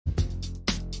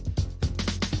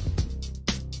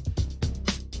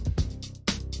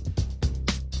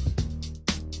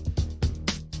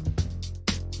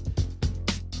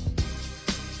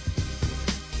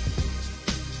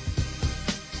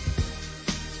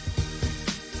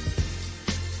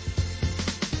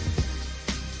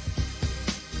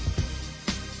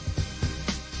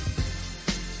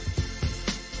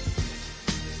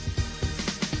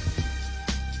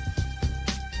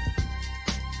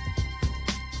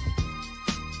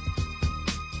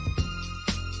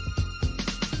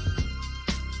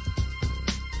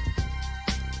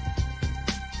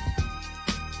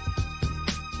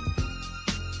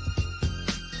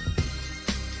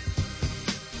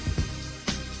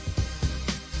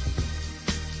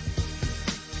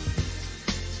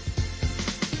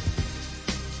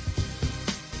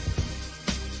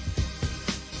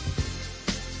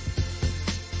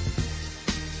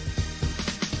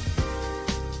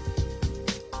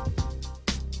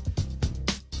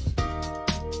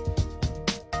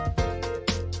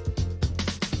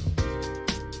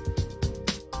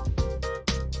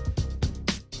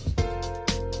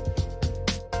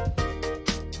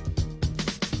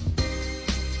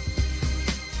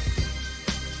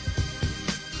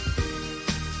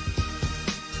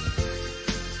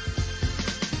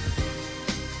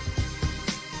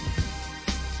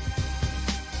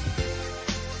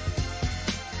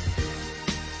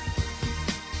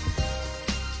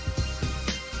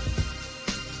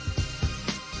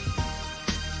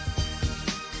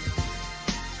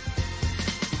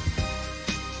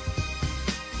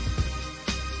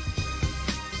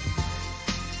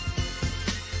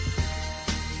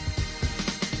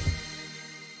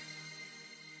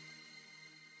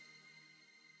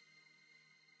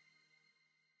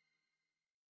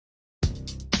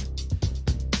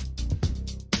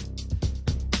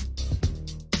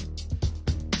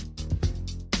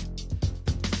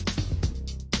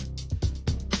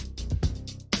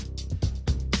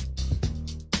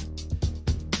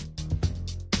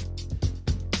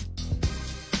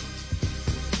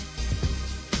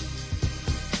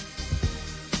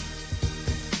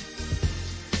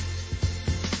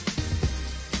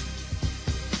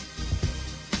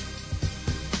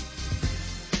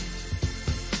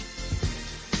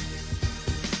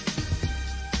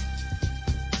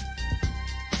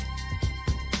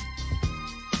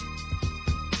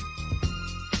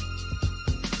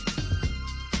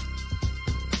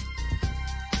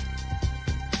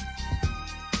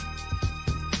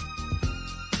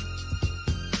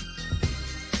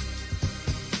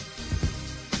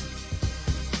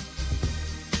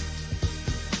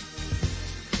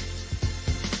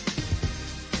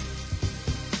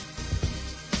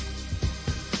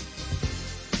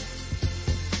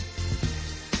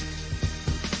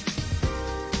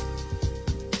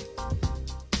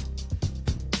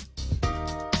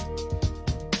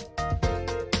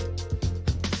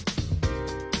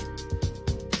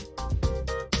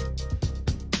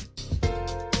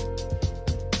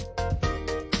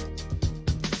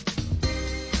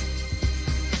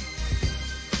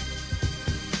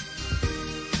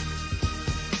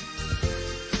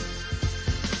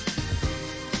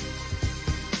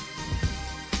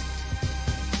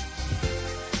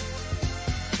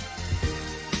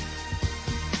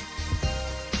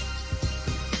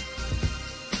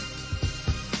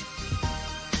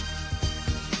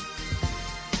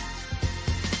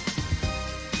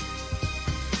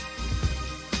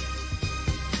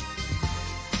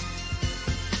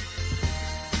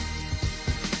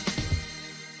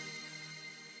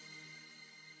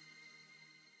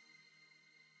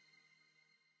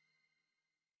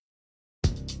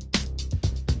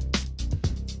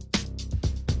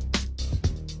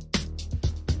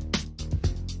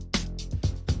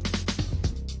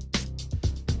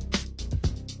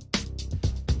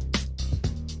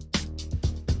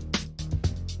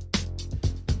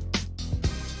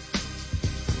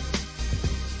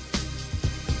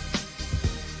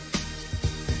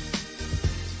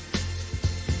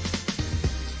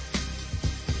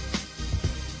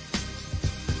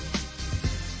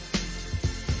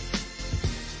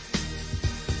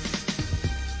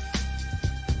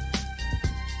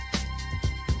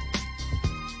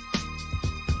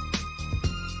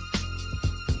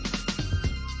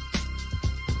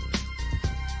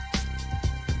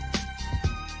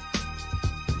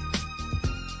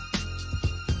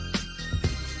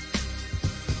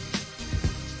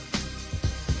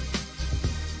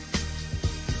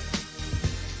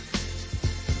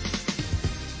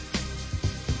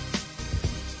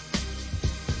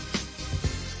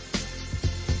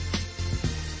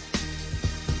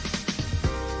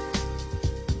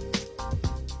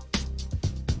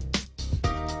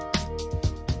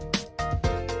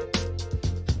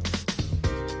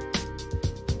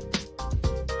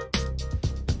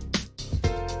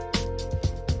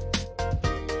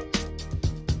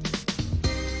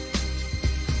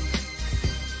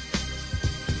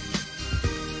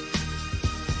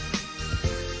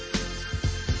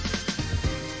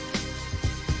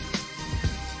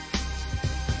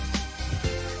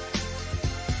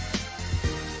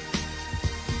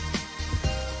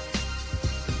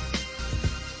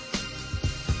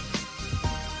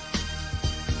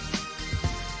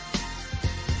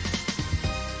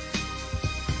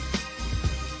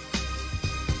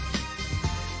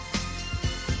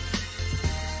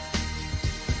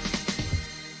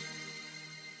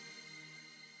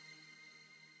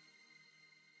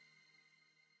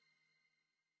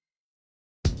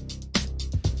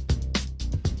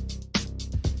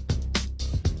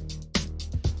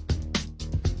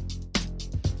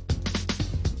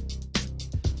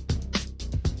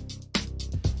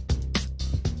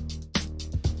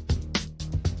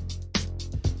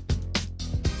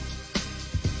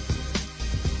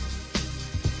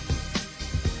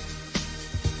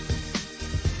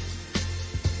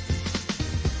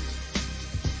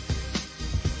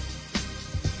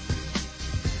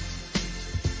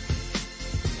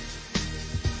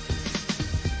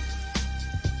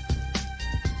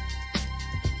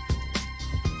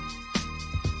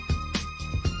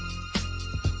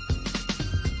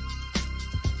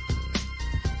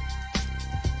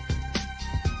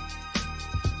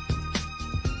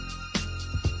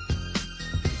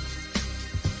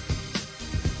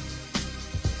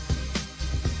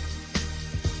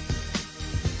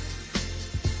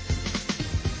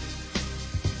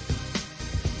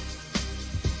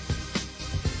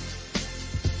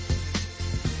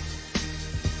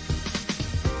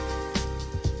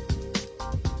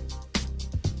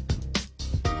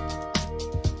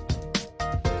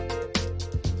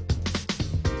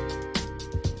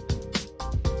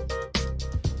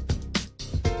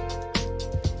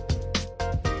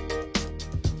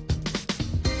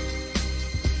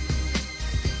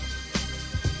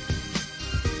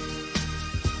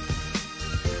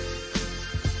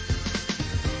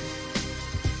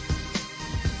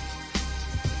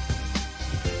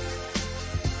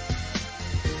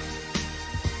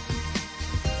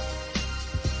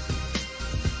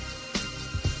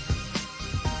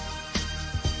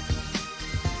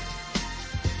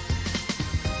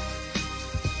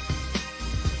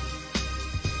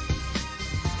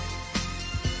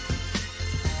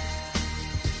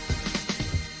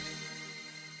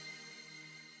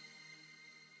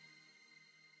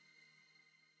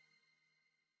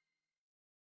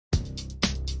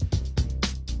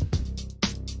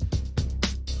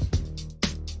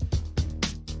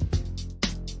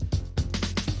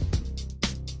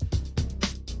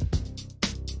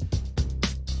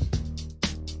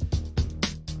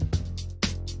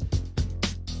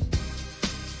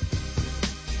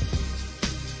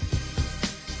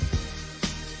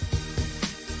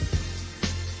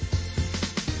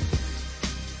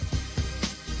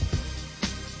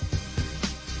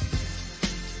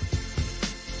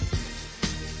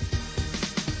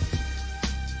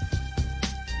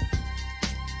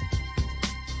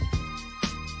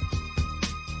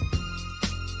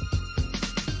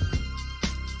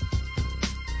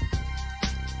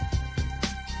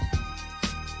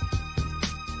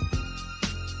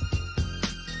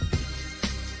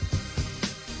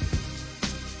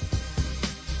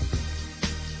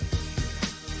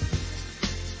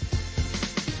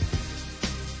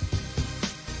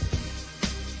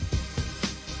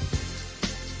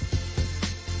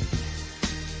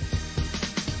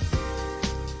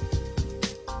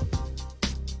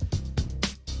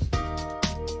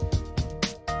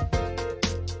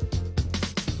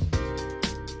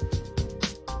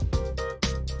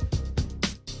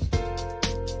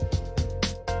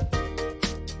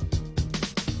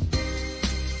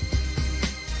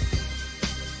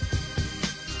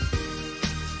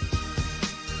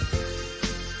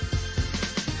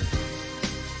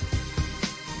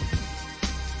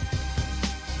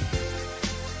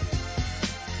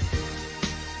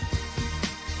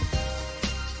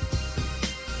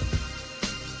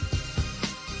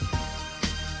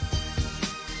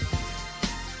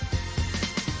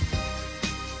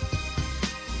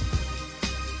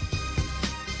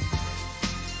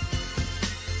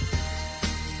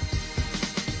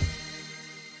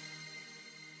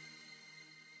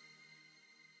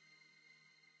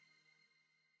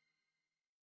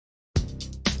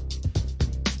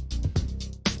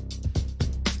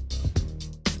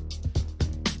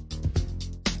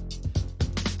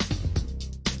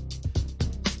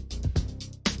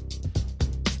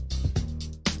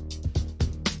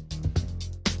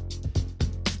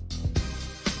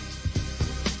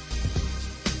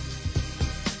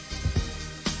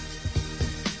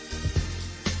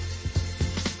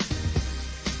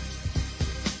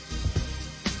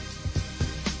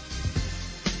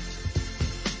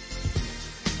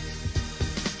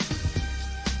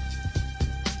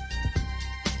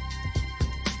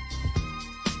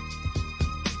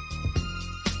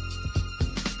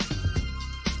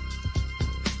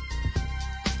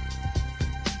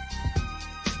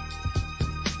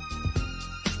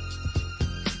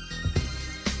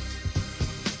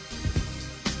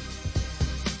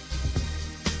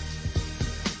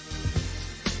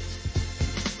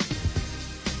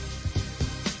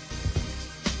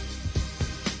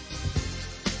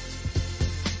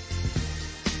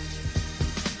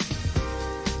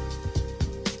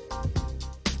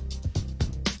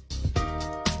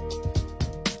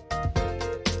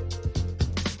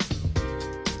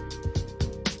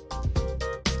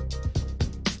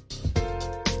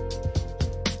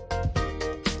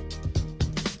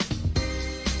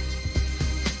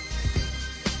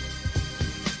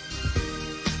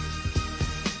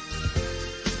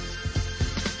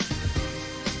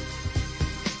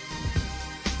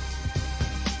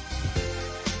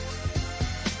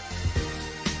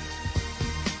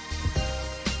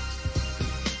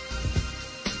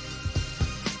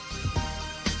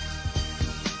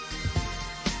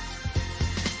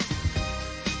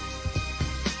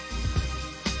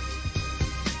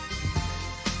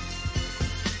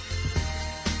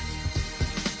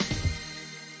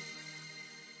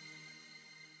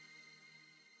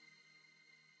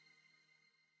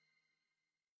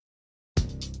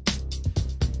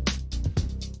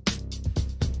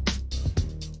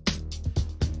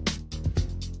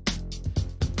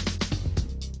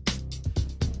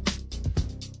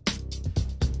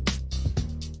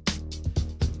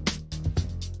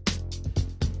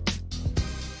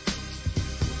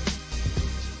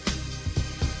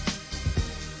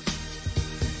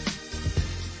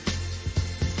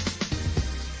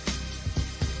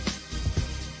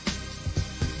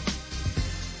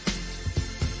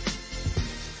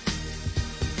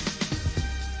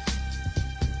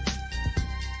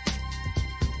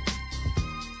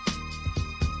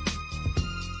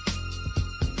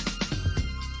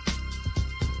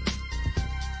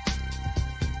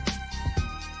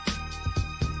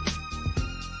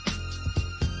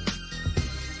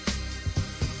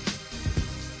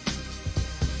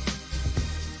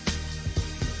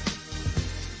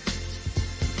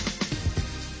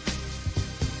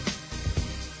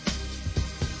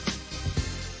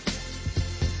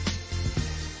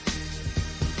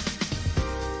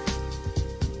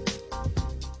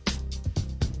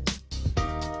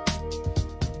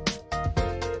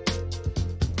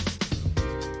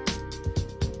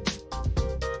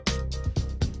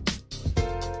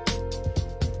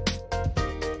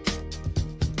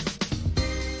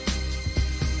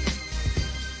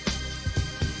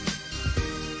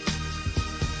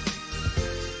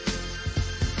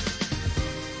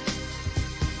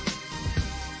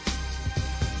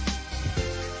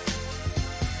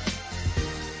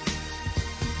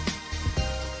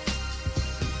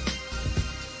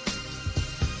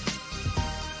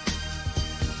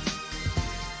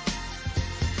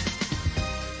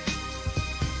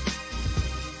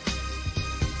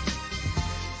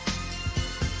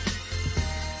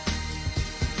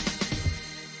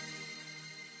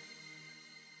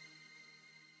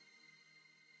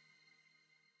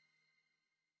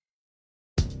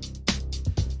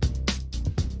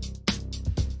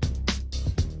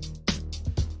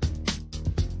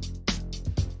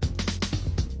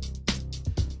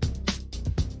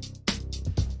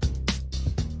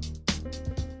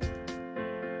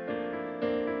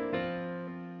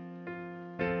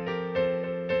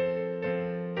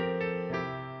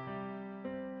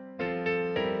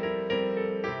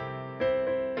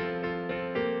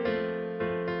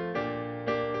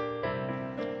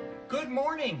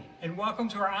morning and welcome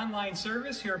to our online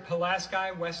service here at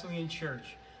Pulaski Wesleyan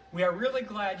Church. We are really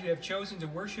glad you have chosen to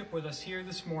worship with us here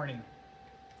this morning.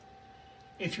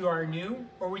 If you are new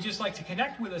or would just like to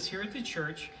connect with us here at the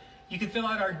church, you can fill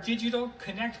out our digital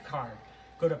connect card.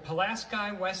 Go to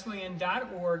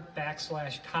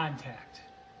pulaskiwesleyan.org/contact.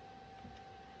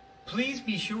 Please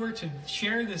be sure to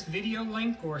share this video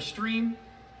link or stream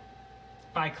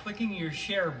by clicking your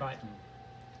share button.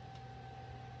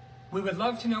 We would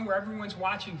love to know where everyone's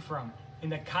watching from. In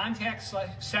the contact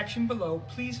section below,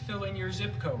 please fill in your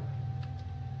zip code.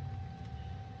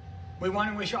 We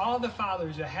want to wish all the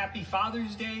fathers a happy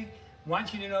Father's Day.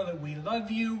 Want you to know that we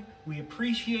love you, we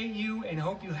appreciate you, and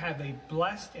hope you have a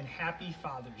blessed and happy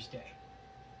Father's Day.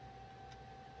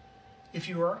 If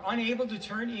you are unable to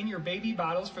turn in your baby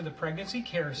bottles for the Pregnancy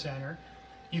Care Center,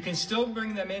 you can still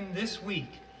bring them in this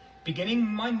week. Beginning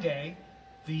Monday,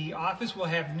 the office will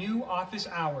have new office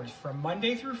hours from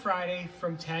Monday through Friday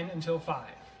from 10 until 5.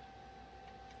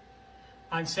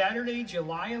 On Saturday,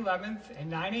 July 11th at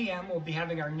 9 a.m., we'll be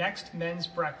having our next men's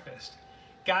breakfast.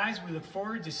 Guys, we look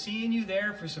forward to seeing you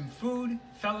there for some food,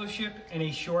 fellowship, and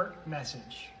a short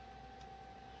message.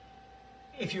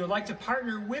 If you would like to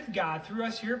partner with God through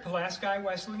us here at Pulaski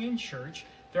Wesleyan Church,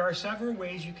 there are several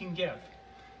ways you can give.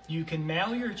 You can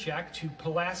mail your check to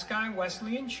Pulaski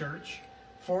Wesleyan Church,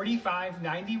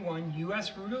 4591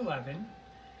 U.S. Route 11.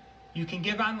 You can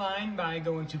give online by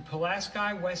going to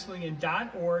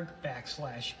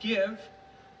pulaskiwesleyan.org/give,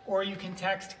 or you can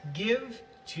text GIVE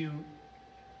to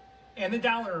and the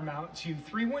dollar amount to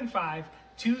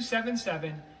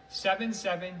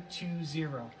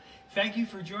 315-277-7720. Thank you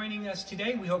for joining us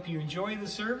today. We hope you enjoy the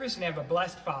service and have a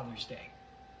blessed Father's Day.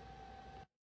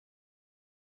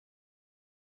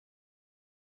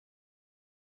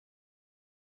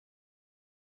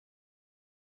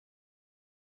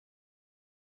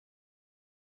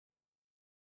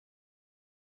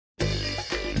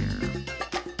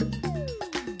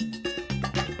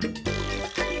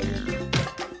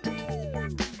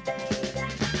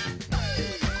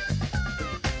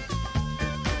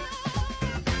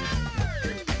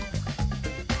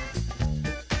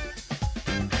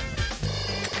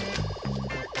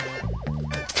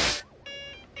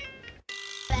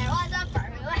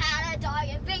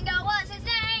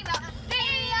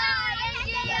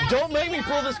 Don't make me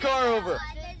pull this car over.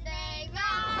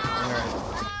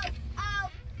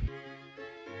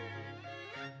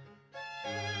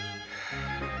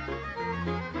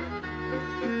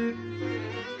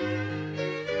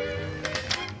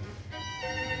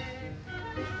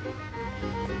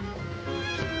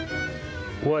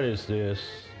 What is this?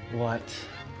 What?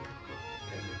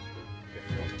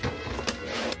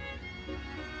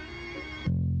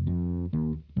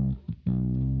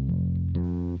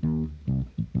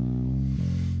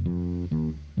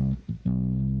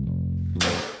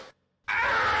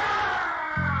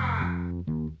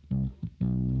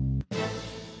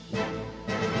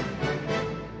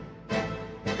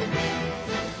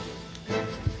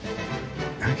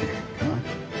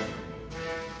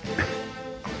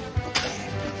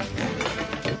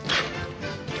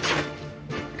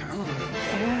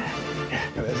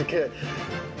 Good.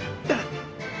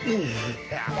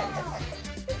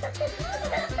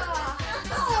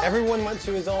 Everyone went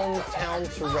to his own town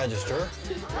to register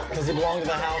because he belonged to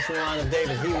the house in the line of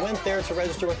David. He went there to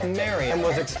register with Mary and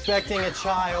was expecting a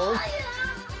child.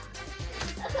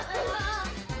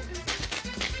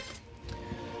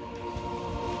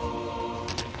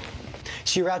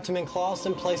 She wrapped him in cloths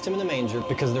and placed him in a manger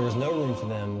because there was no room for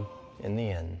them in the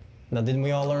inn. Now, didn't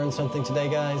we all learn something today,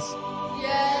 guys?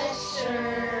 Yes,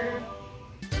 sir.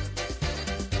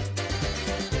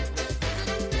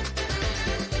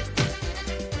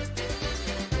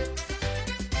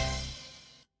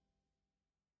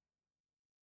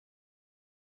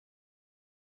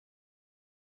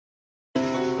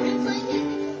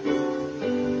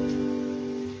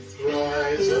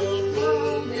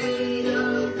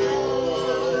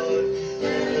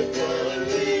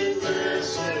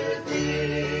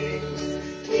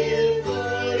 Give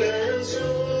God and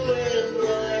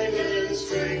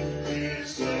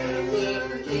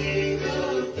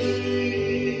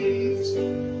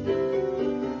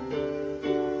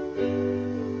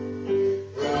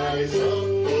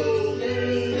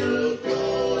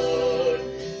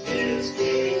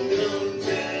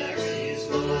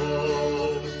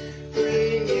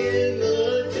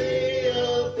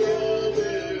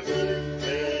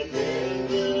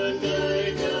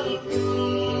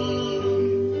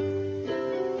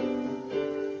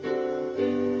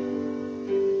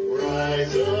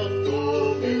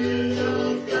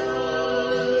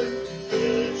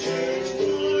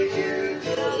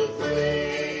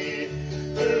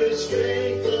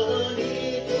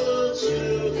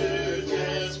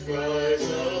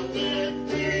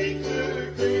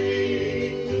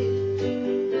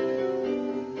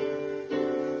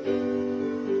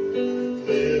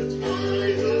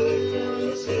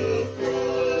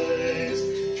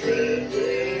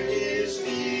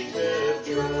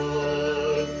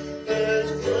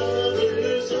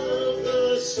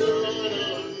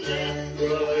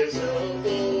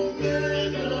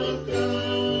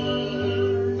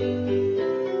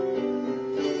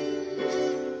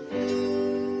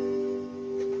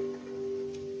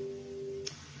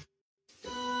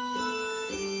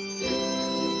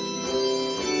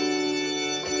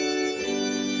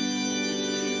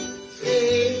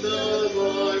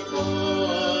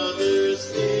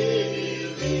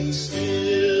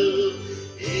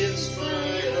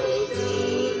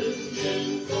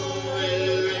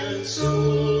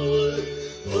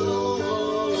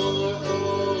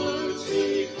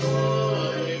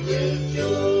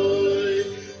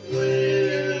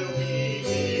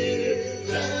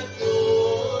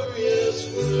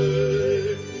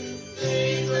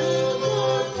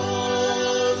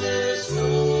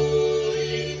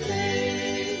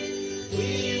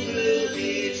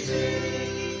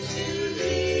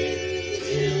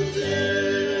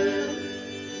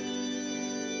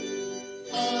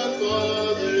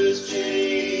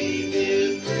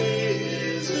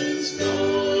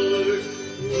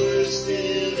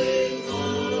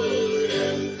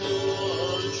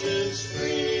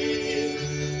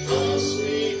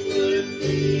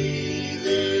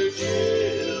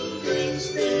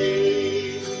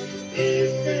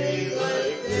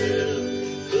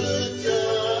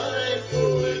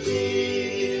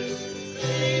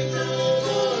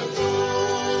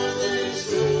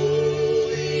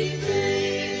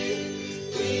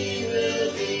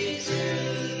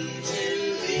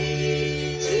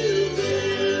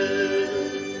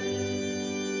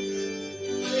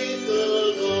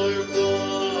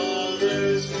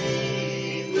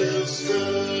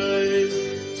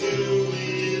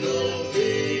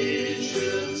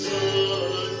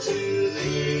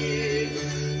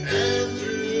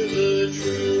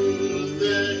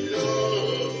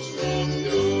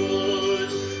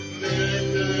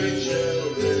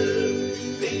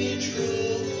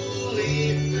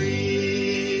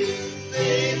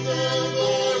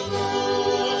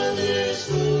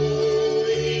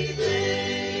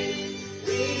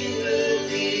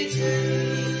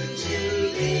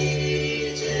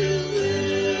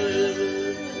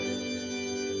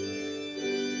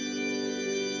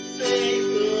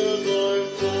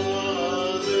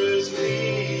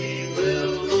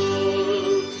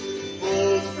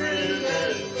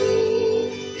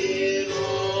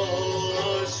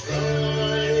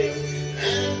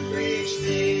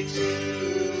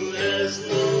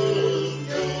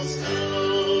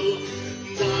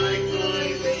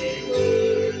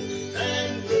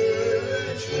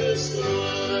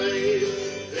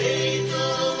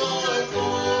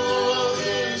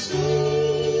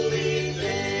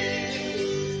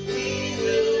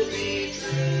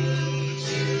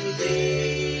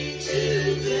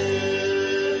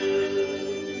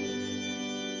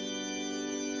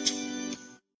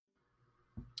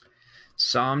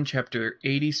Psalm chapter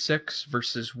 86,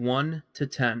 verses 1 to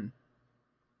 10.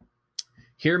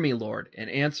 Hear me, Lord, and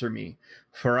answer me,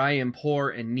 for I am poor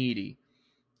and needy.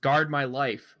 Guard my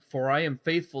life, for I am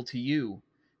faithful to you.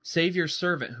 Save your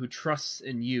servant who trusts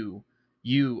in you.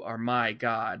 You are my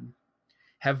God.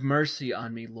 Have mercy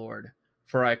on me, Lord,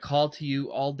 for I call to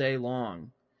you all day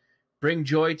long. Bring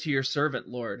joy to your servant,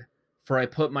 Lord, for I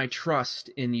put my trust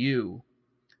in you.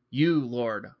 You,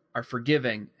 Lord, are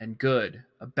forgiving and good,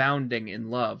 abounding in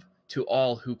love to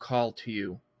all who call to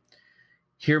you.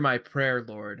 Hear my prayer,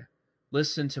 Lord.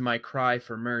 Listen to my cry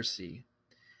for mercy.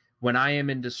 When I am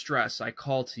in distress, I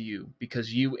call to you,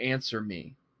 because you answer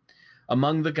me.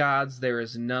 Among the gods there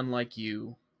is none like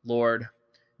you, Lord.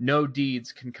 No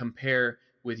deeds can compare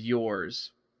with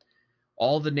yours.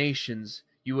 All the nations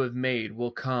you have made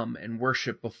will come and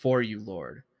worship before you,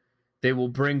 Lord. They will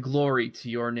bring glory to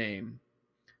your name.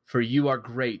 For you are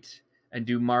great and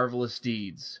do marvelous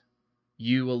deeds.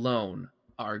 You alone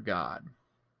are God.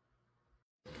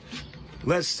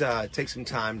 Let's take some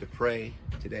time to pray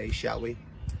today, shall we?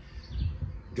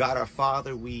 God our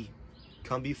Father, we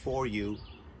come before you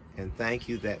and thank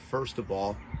you that, first of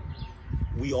all,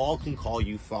 we all can call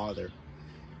you Father,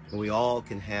 and we all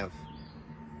can have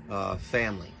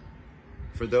family.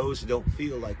 For those who don't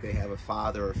feel like they have a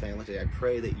father or a family today, I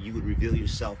pray that you would reveal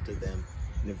yourself to them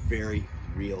in a very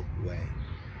real way.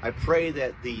 I pray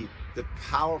that the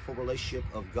powerful relationship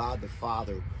of God the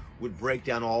Father would break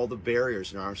down all the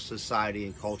barriers in our society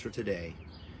and culture today,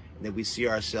 and that we see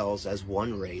ourselves as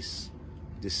one race,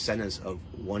 descendants of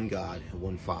one God and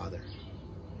one Father.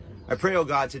 I pray, oh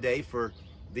God, today for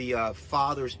the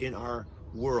fathers in our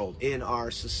world, in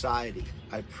our society.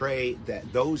 I pray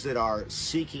that those that are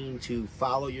seeking to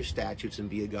follow your statutes and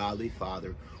be a godly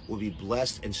father will be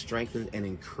blessed and strengthened and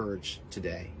encouraged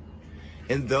today.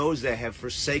 And those that have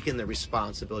forsaken the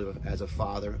responsibility as a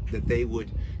father, that they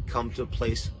would come to a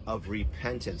place of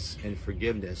repentance and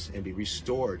forgiveness and be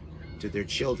restored to their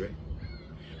children.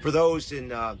 For those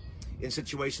in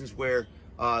situations where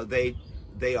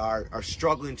they are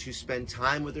struggling to spend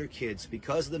time with their kids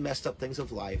because of the messed up things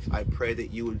of life, I pray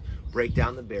that you would break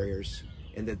down the barriers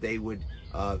and that they would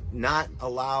not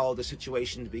allow the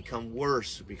situation to become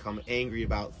worse, become angry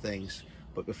about things,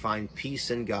 but to find peace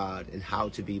in God and how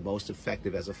to be most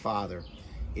effective as a father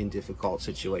in difficult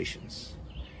situations.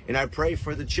 And I pray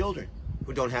for the children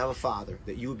who don't have a father,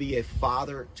 that you would be a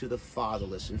father to the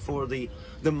fatherless, and for the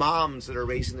moms that are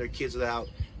raising their kids without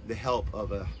the help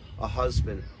of a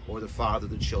husband or the father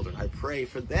of the children. I pray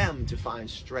for them to find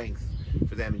strength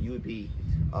for them, and you would be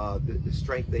the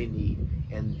strength they need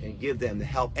and give them the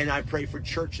help. And I pray for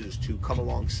churches to come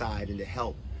alongside and to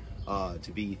help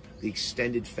to be the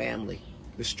extended family,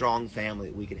 the strong family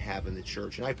that we can have in the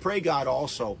church. And I pray, God,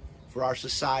 also for our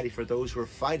society, for those who are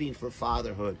fighting for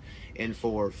fatherhood and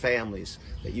for families,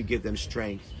 that you give them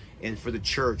strength, and for the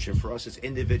church and for us as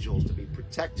individuals to be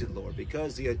protected, Lord,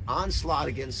 because the onslaught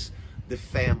against the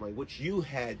family, which you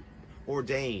had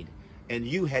ordained and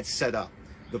you had set up,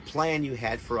 the plan you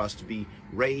had for us to be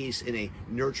raised in a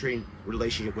nurturing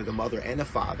relationship with a mother and a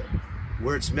father,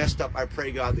 where it's messed up, I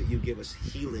pray, God, that you give us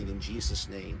healing in Jesus'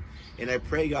 name. And I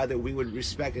pray, God, that we would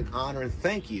respect and honor and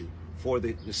thank you for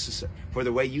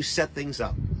the way you set things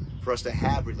up for us to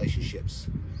have relationships.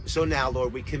 So now,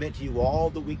 Lord, we commit to you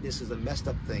all the weaknesses and messed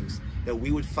up things that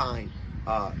we would find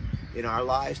in our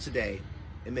lives today.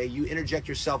 And may you interject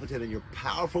yourself into them in your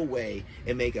powerful way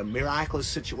and make a miraculous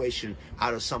situation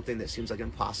out of something that seems like an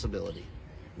impossibility.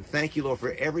 And thank you, Lord,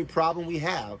 for every problem we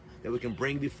have that we can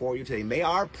bring before you today. May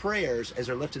our prayers, as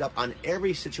they're lifted up on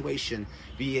every situation,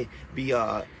 be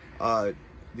the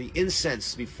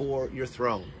incense before your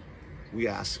throne. We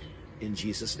ask in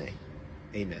Jesus' name.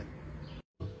 Amen.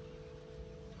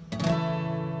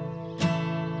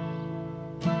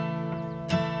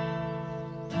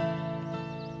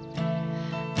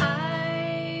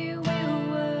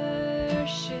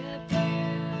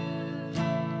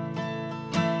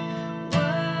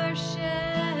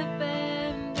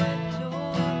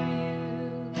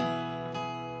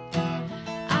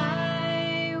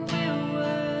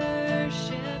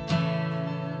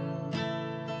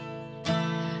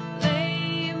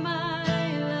 Lay my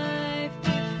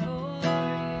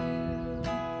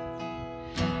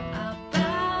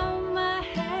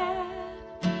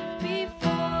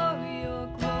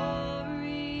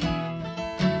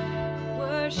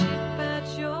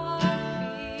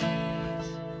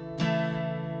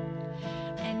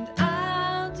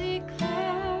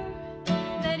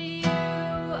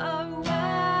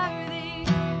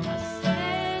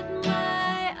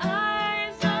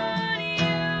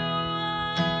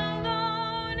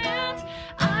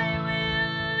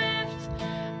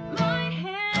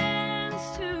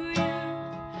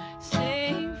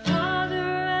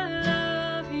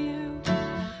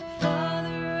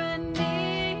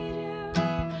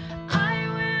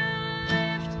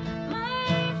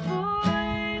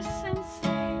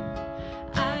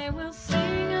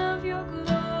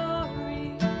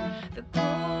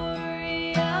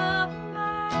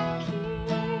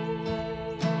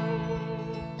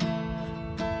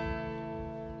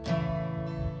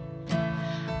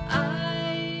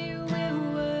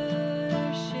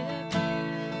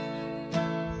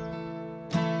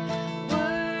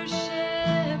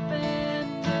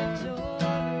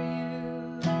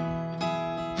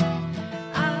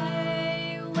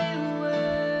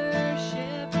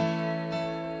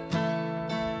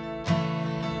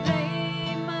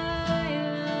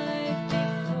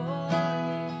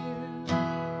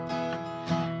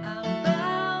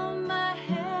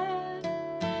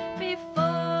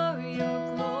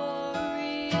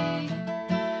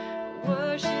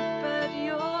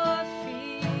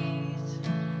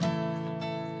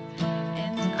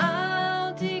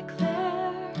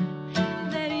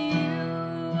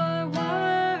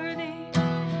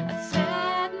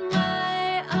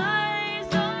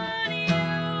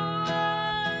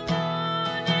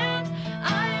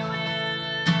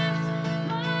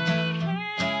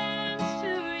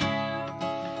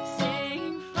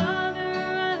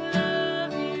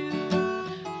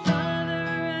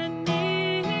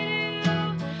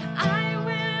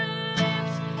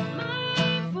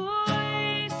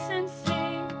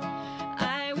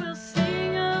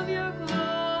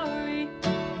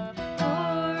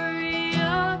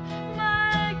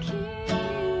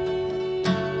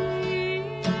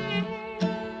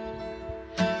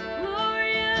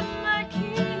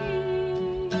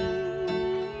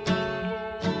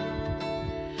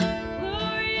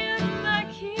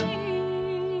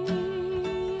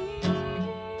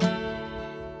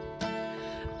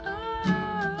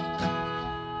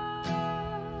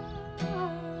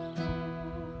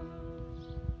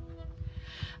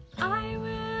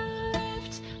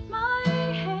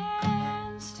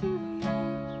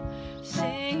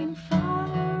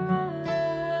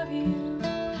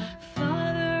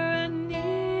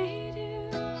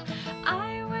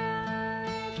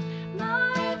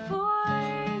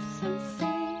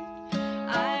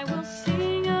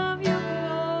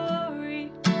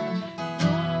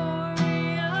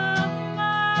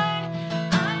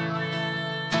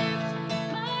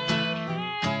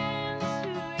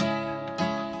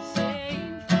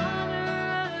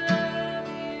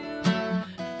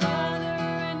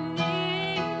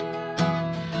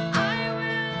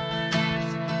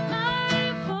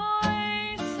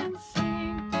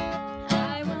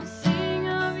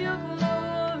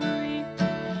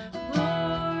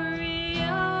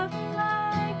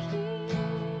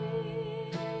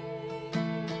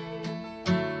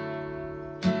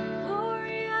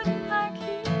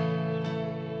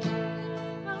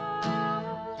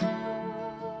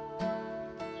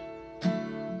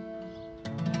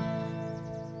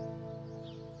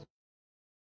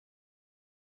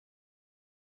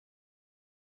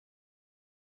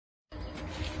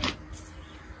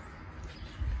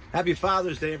Happy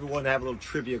Father's Day, everyone. I have a little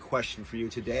trivia question for you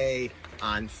today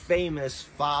on famous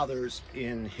fathers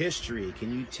in history.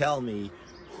 Can you tell me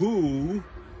who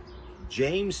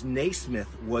James Naismith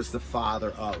was the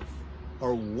father of,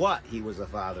 or what he was the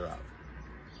father of?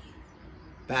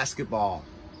 Basketball.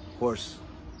 Of course,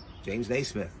 James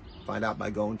Naismith. Find out by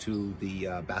going to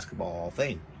the Basketball Hall of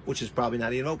Fame, which is probably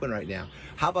not even open right now.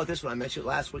 How about this one? I mentioned it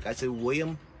last week. I said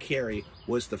William Carey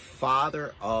was the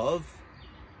father of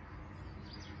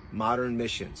modern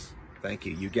missions. Thank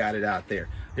you. You got it out there.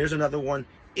 Here's another one.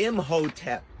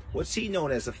 Imhotep. What's he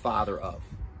known as the father of?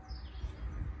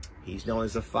 He's known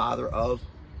as the father of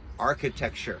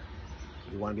architecture.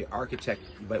 If you want to be an architect,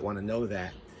 you might want to know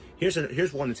that. Here's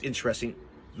one that's interesting.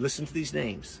 Listen to these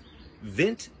names.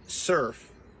 Vint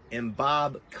Cerf and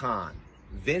Bob Kahn.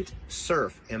 Vint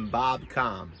Cerf and Bob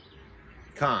Kahn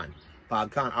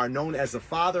are known as the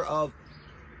father of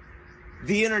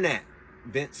the internet.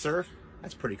 Vint Cerf.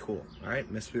 That's pretty cool. All right,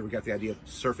 must be where we got the idea of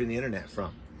surfing the internet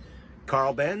from.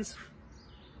 Carl Benz,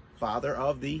 father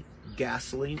of the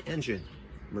gasoline engine.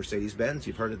 Mercedes-Benz,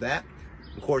 you've heard of that.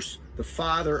 Of course, the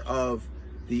father of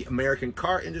the American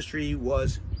car industry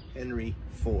was Henry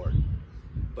Ford.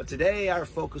 But today our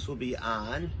focus will be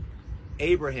on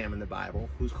Abraham in the Bible,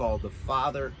 who's called the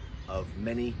father of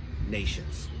many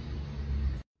nations.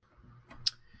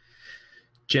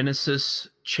 Genesis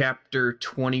chapter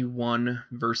 21,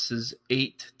 verses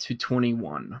 8 to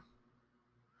 21.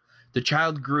 The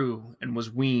child grew and was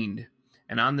weaned,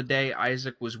 and on the day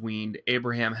Isaac was weaned,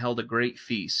 Abraham held a great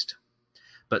feast.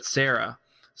 But Sarah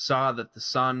saw that the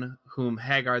son whom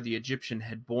Hagar the Egyptian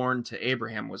had borne to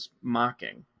Abraham was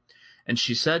mocking. And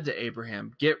she said to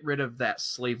Abraham, "Get rid of that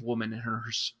slave woman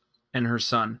and her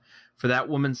son, for that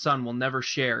woman's son will never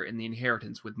share in the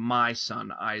inheritance with my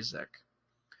son Isaac."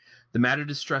 The matter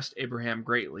distressed Abraham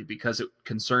greatly, because it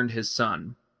concerned his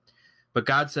son. But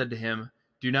God said to him,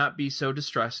 "Do not be so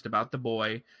distressed about the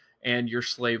boy and your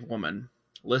slave woman.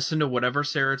 Listen to whatever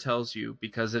Sarah tells you,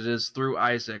 because it is through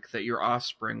Isaac that your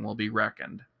offspring will be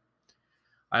reckoned.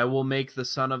 I will make the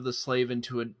son of the slave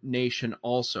into a nation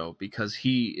also, because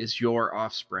he is your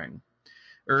offspring."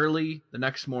 Early the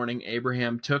next morning,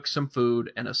 Abraham took some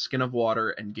food and a skin of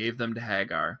water and gave them to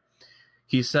Hagar.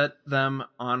 He set them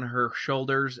on her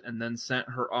shoulders and then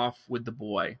sent her off with the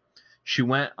boy. She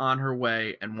went on her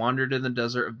way and wandered in the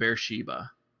desert of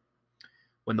Beersheba.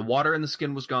 When the water in the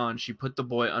skin was gone, she put the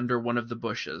boy under one of the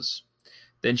bushes.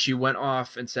 Then she went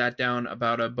off and sat down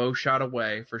about a bowshot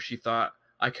away, for she thought,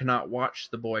 "I cannot watch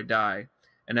the boy die."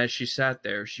 And as she sat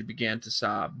there, she began to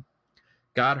sob.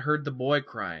 God heard the boy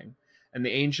crying, and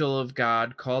the angel of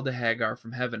God called to Hagar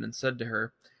from heaven and said to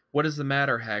her, "What is the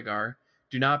matter, Hagar?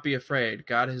 Do not be afraid.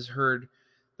 God has heard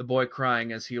the boy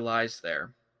crying as he lies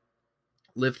there.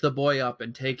 Lift the boy up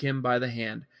and take him by the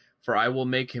hand, for I will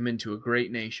make him into a great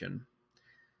nation."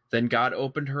 Then God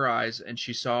opened her eyes, and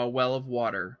she saw a well of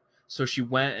water. So she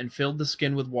went and filled the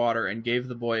skin with water and gave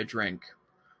the boy a drink.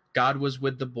 God was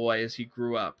with the boy as he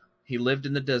grew up. He lived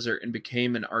in the desert and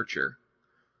became an archer.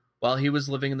 While he was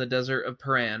living in the desert of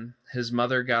Paran, his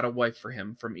mother got a wife for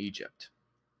him from Egypt.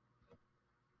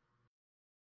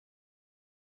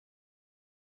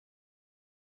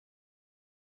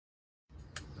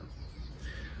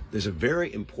 There's a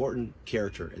very important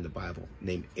character in the Bible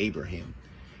named Abraham.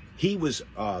 He was,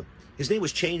 his name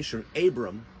was changed from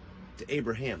Abram to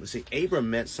Abraham. Let's see, Abram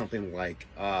meant something like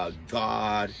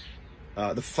God,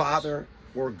 the Father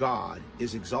or God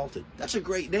is exalted. That's a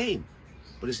great name.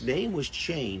 But his name was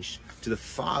changed to the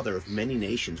father of many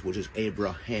nations, which is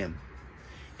Abraham,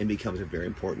 and becomes a very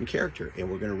important character. And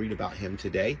we're going to read about him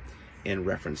today and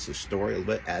reference the story a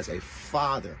little bit as a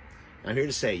father. I'm here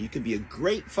to say you can be a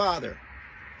great father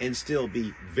and still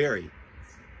be very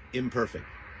imperfect.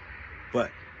 But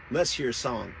let's hear a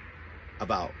song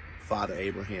about Father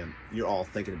Abraham you're all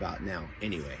thinking about now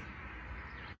anyway.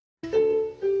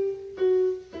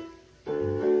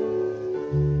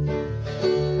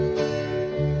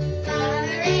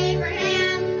 Father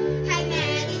Abraham, and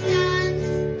many sons,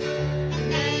 and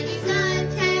many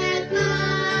sons.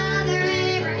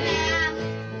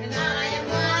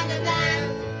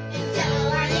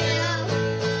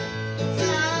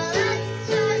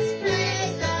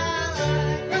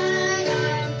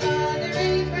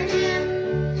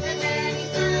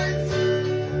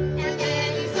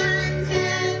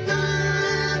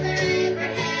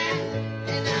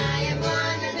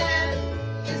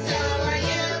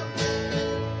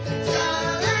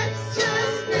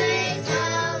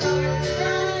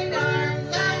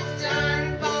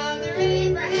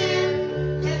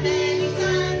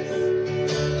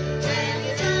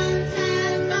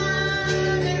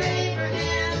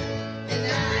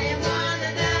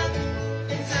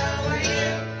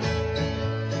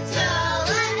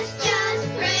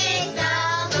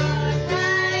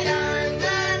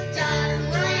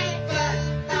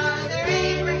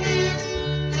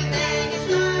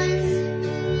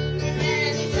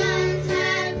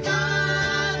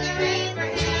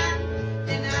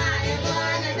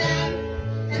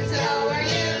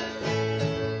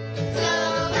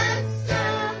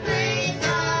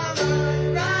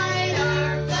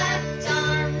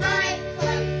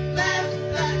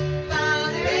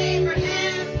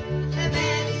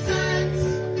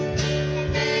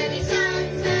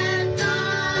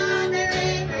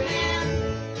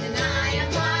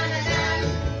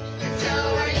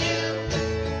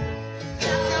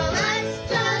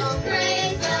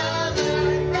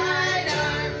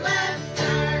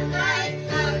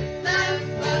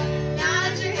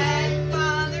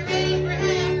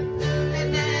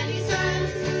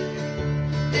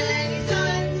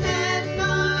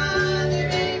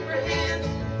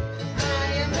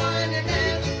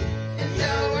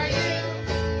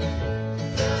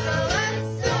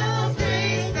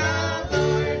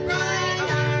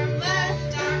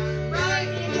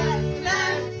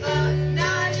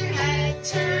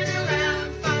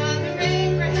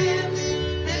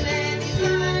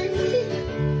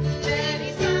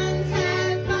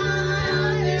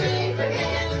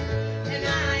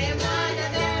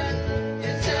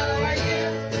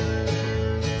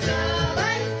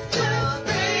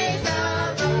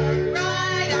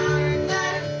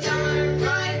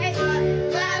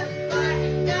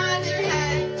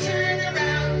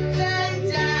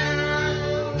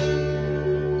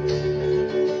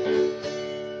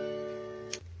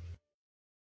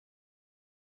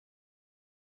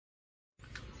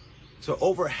 So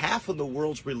over half of the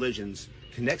world's religions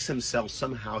connects themselves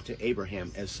somehow to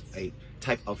Abraham as a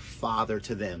type of father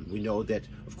to them. We know that,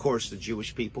 of course, the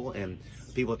Jewish people and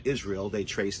the people of Israel, they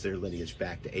trace their lineage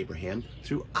back to Abraham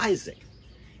through Isaac.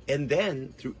 And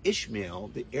then through Ishmael,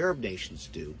 the Arab nations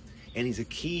do. And he's a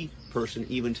key person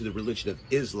even to the religion of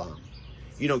Islam.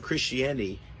 You know,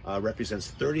 Christianity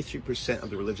represents 33% of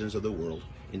the religions of the world.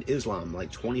 In Islam,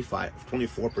 like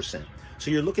 24%. So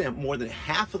you're looking at more than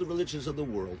half of the religions of the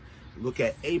world look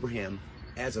at Abraham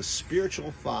as a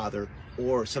spiritual father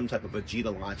or some type of a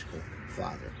genealogical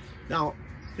father. Now,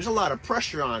 there's a lot of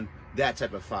pressure on that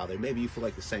type of father. Maybe you feel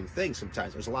like the same thing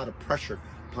sometimes. There's a lot of pressure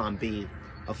upon being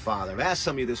a father. I've asked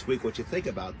some of you this week what you think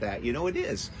about that. You know, it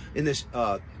is. In this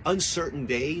uncertain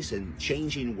days and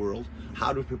changing world,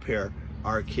 how to prepare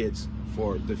our kids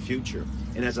for the future.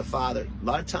 And as a father, a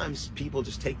lot of times people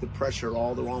just take the pressure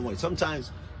all the wrong way.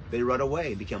 Sometimes they run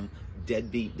away, become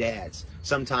deadbeat dads.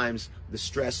 Sometimes the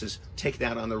stress is taken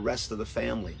out on the rest of the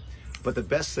family. But the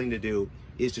best thing to do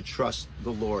is to trust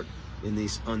the Lord in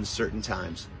these uncertain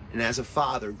times. And as a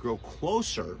father, grow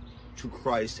closer to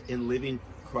Christ and living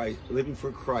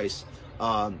for Christ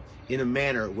in a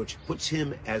manner which puts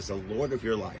him as the Lord of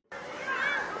your life.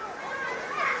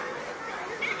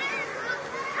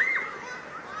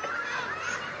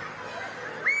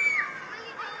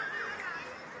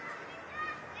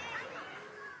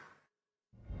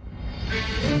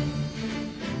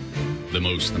 The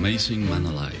most amazing man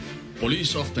alive.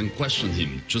 Police often question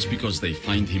him just because they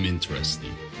find him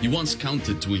interesting. He once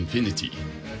counted to infinity,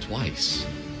 twice.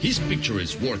 His picture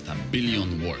is worth 1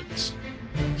 billion words.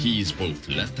 He is both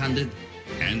left-handed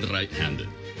and right-handed.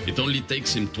 It only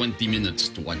takes him 20 minutes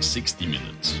to watch 60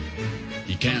 minutes.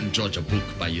 He can't judge a book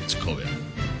by its cover.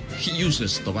 He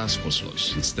uses Tabasco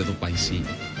sauce instead of Baisin.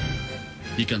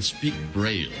 He can speak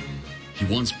Braille.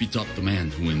 He once beat up the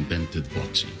man who invented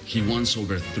boxing. He once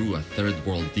overthrew a third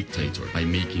world dictator by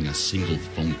making a single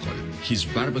phone call. His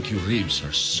barbecue ribs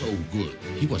are so good,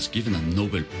 he was given a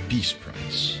Nobel Peace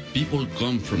Prize. People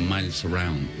come from miles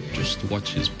around just to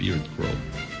watch his beard grow.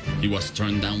 He was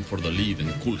turned down for the lead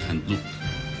in Cool Hand Luke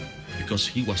because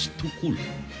he was too cool.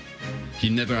 He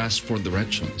never asked for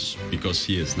directions because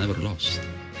he is never lost.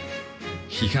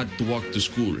 He had to walk to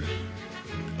school,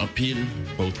 uphill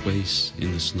both ways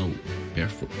in the snow,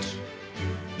 barefoot.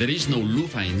 There is no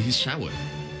loofah in his shower.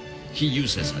 He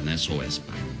uses an SOS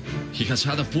bag. He has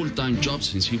had a full-time job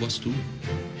since he was 2.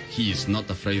 He is not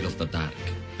afraid of the dark.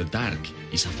 The dark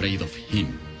is afraid of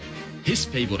him. His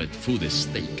favorite food is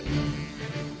steak.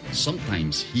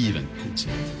 Sometimes he even cooks it.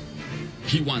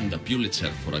 He won the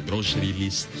Pulitzer for a grocery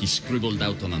list he scribbled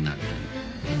out on a napkin.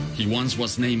 He once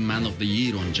was named Man of the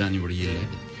Year on January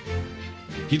 11th.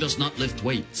 He does not lift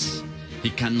weights. He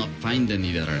cannot find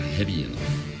any that are heavy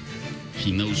enough.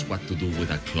 He knows what to do with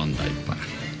a Klondike bar.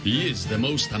 He is the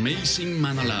most amazing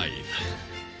man alive.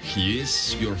 He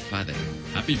is your father.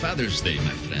 Happy Father's Day,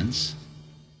 my friends.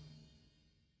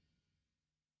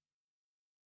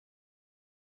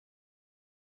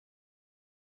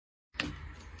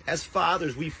 As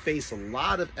fathers, we face a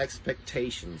lot of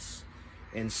expectations,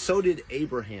 and so did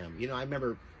Abraham. You know, I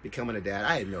remember becoming a dad.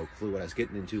 I had no clue what I was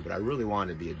getting into, but I really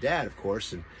wanted to be a dad, of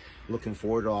course, and looking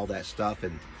forward to all that stuff.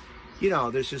 And, you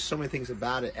know, there's just so many things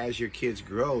about it as your kids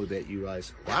grow that you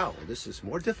realize, wow, this is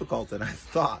more difficult than I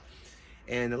thought.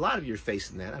 And a lot of you are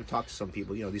facing that. I've talked to some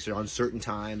people, you know, these are uncertain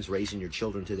times, raising your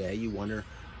children today. You wonder,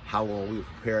 how will we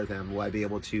prepare them? Will I be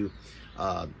able to,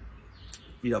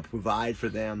 you know, provide for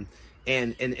them?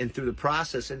 And through the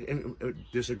process, and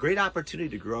there's a great opportunity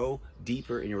to grow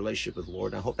deeper in your relationship with the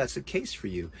Lord. And I hope that's the case for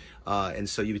you. And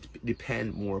so you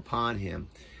depend more upon him.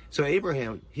 So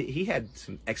Abraham, he had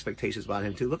some expectations about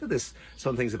him too. Look at this,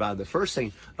 some things about him. The first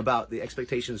thing about the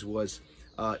expectations was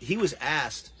he was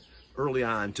asked early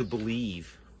on to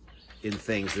believe in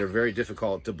things that are very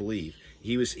difficult to believe.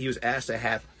 He was asked to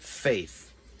have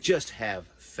faith, just have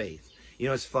faith. You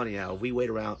know, it's funny how we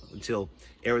wait around until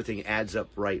everything adds up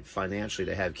right financially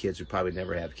to have kids. We probably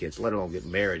never have kids, let alone get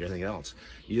married or anything else.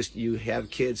 You have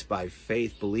kids by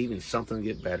faith, believing something will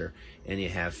get better, and you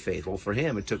have faith. Well, for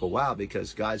him, it took a while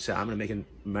because God said, I'm going to make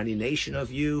a mighty nation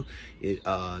of you.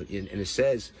 And it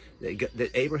says that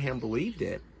Abraham believed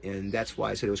it, and that's why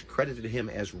I said it was credited to him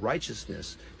as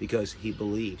righteousness because he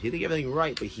believed. He didn't get everything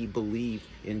right, but he believed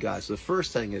in God. So the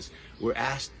first thing is we're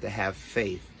asked to have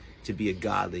faith to be a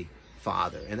godly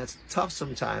father, and that's tough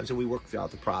sometimes, and we work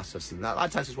throughout the process. And a lot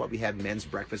of times it's why we have men's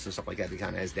breakfast and stuff like that to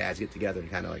kind of, as dads, get together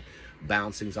and kind of like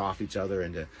bounce things off each other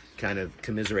and to kind of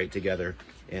commiserate together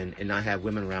and not have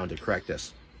women around to correct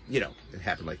us. You know, it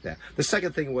happened like that. The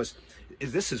second thing was,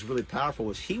 this is really powerful,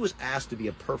 was he was asked to be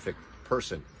a perfect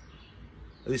person.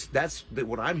 At least that's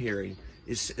what I'm hearing.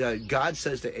 Is God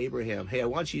says to Abraham, hey, I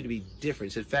want you to be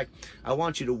different. In fact, I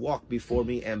want you to walk before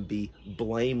me and be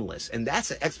blameless. And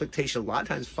that's an expectation. A lot of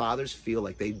times fathers feel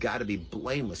like they've got to be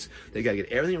blameless. They've got to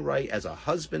get everything right as a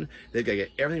husband. They've got to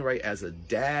get everything right as a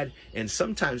dad. And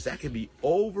sometimes that can be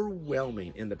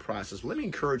overwhelming in the process. But let me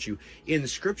encourage you, in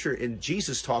Scripture, and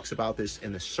Jesus talks about this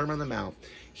in the Sermon on the Mount,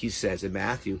 he says in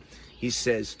Matthew, he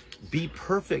says, be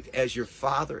perfect as your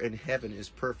Father in heaven is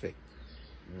perfect.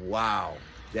 Wow.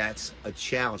 That's a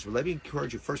challenge. But let me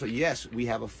encourage you, first of all, yes, we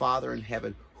have a Father in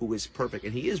heaven who is perfect,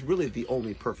 and he is really the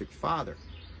only perfect Father.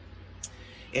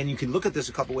 And you can look at this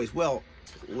a couple ways. Well,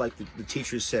 like the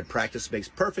teachers said, practice makes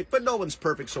perfect, but no one's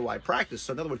perfect, so why practice?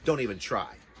 So in other words, don't even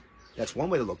try. That's one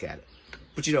way to look at it.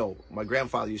 But you know, my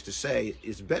grandfather used to say,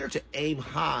 it's better to aim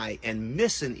high and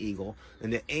miss an eagle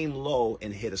than to aim low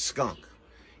and hit a skunk.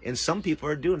 And some people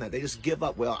are doing that. They just give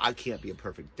up. Well, I can't be a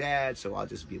perfect dad, so I'll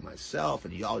just be myself,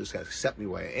 and y'all just got to accept me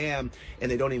where I am.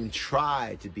 And they don't even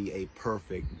try to be a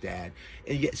perfect dad.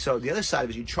 And yet, so the other side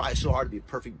of it is you try so hard to be a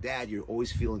perfect dad, you're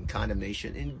always feeling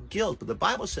condemnation and guilt. But the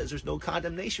Bible says there's no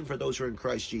condemnation for those who are in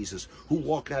Christ Jesus, who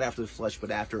walk not after the flesh,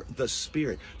 but after the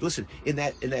Spirit. Listen, in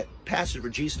that passage where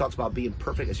Jesus talks about being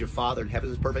perfect as your Father in heaven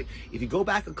is perfect, if you go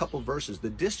back a couple verses, the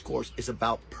discourse is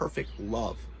about perfect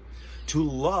love. To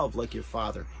love like your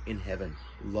Father in heaven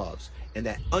loves. And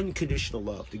that unconditional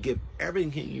love, to give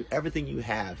everything you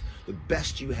have, the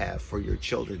best you have for your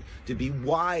children, to be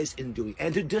wise in doing,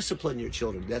 and to discipline your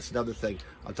children. That's another thing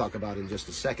I'll talk about in just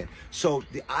a second. So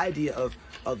the idea of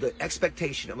the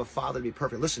expectation of a father to be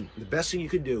perfect. Listen, the best thing you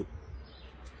can do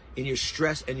in your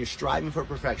stress and your striving for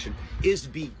perfection is to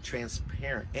be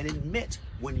transparent and admit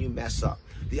when you mess up.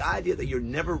 The idea that you're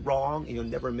never wrong and you'll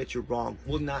never admit you're wrong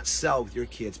will not sell with your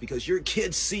kids, because your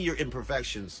kids see your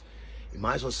imperfections. You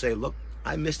might as well say, look,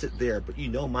 I missed it there, but you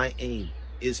know my aim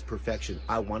is perfection.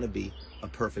 I want to be a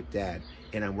perfect dad,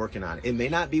 and I'm working on it. It may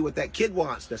not be what that kid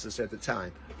wants necessarily at the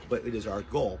time, but it is our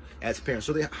goal as parents.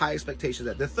 So the high expectations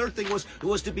of that. The third thing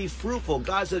was to be fruitful.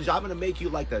 God says, I'm going to make you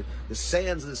like the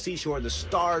sands of the seashore and the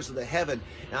stars of the heaven,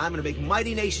 and I'm going to make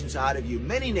mighty nations out of you,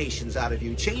 many nations out of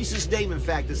you. Change his name, in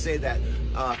fact, to say that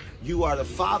you are the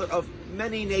father of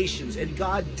many nations. And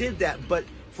God did that, but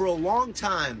for a long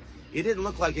time, it didn't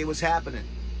look like it was happening.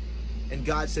 And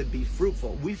God said, be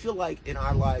fruitful. We feel like in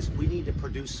our lives, we need to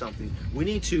produce something. We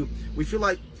feel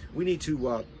like we need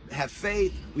to have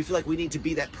faith. We feel like we need to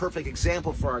be that perfect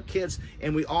example for our kids.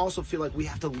 And we also feel like we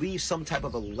have to leave some type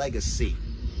of a legacy.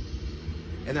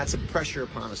 And that's a pressure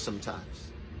upon us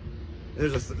sometimes.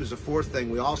 There's a fourth thing.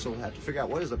 We also have to figure out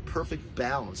what is the perfect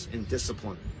balance in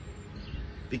discipline.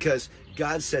 Because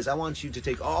God says, I want you to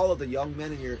take all of the young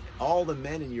men all the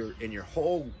men in your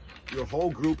whole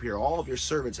group here, all of your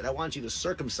servants, and I want you to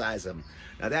circumcise them.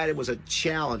 Now that it was a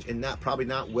challenge and probably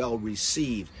not well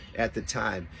received at the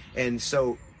time. And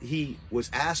so he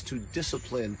was asked to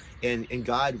discipline, and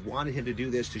God wanted him to do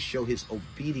this to show his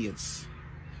obedience.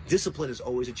 Discipline is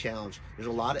always a challenge. There's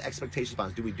a lot of expectations upon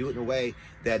us. Do we do it in a way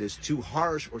that is too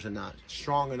harsh, or is it not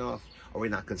strong enough, or are we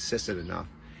not consistent enough?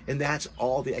 And that's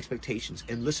all the expectations.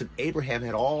 And listen, Abraham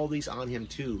had all these on him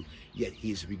too, yet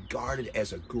he's regarded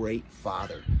as a great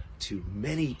father to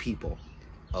many people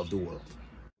of the world.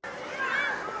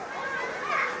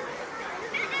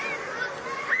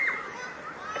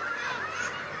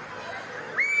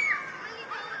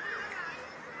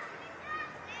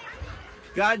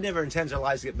 God never intends our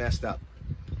lives to get messed up.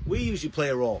 We usually play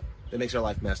a role that makes our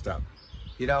life messed up,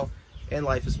 you know, and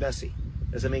life is messy.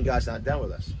 Doesn't mean God's not done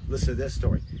with us. Listen to this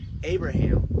story.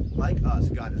 Abraham, like us,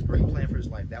 God has a great plan for his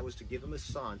life. That was to give him a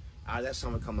son. Out of that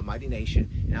son would come a mighty nation,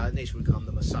 and out of that nation would come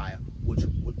the Messiah, which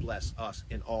would bless us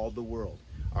and all the world.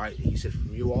 All right, he said,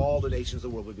 from you all the nations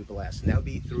of the world would be blessed. And that would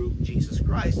be through Jesus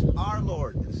Christ, our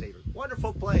Lord and Savior.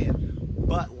 Wonderful plan.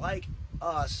 But like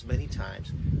us, many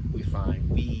times we find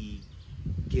we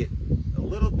get a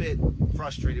little bit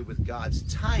frustrated with God's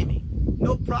timing.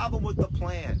 No problem with the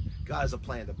plan. God has a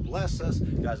plan to bless us.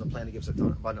 God has a plan to give us an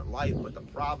abundant life. But the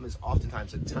problem is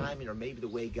oftentimes the timing, or maybe the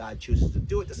way God chooses to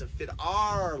do it, doesn't fit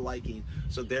our liking.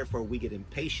 So therefore we get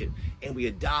impatient and we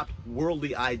adopt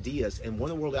worldly ideas. And one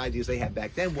of the worldly ideas they had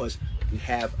back then was to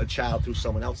have a child through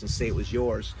someone else and say it was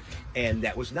yours. And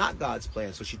that was not God's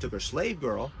plan. So she took her slave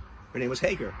girl, her name was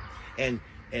Hagar, and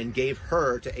gave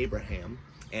her to Abraham.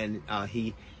 And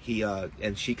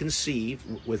and she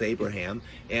conceived with Abraham,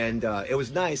 and it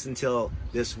was nice until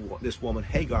this woman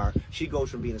Hagar, she goes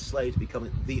from being a slave to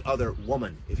becoming the other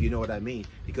woman, if you know what I mean,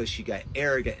 because she got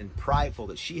arrogant and prideful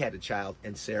that she had a child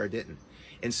and Sarah didn't.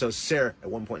 And so Sarah, at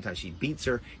one point in time, she beats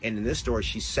her, and in this story,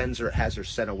 she has her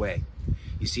sent away.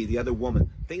 You see, the other woman,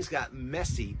 things got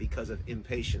messy because of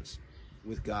impatience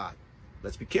with God.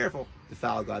 Let's be careful to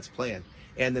follow God's plan.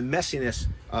 And the messiness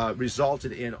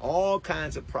resulted in all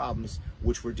kinds of problems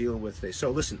which we're dealing with today.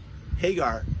 So listen,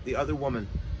 Hagar, the other woman,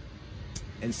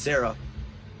 and Sarah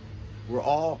were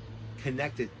all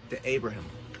connected to Abraham,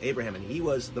 and he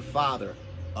was the father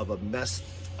of a messed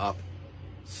up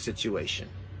situation.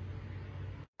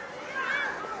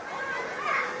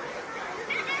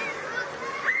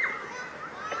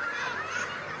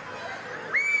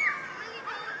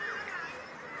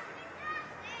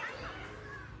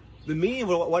 The meaning of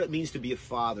what it means to be a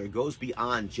father goes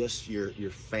beyond just your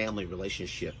family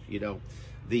relationship. You know,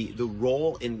 the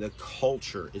role in the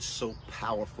culture is so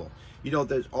powerful. You know,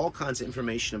 there's all kinds of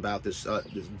information about this.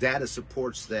 This data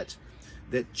supports that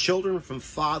children from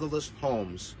fatherless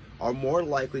homes are more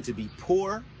likely to be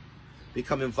poor,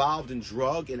 become involved in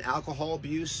drug and alcohol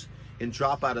abuse, and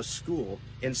drop out of school,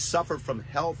 and suffer from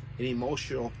health and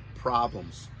emotional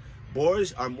problems.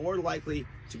 Boys are more likely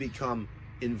to become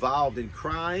involved in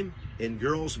crime, and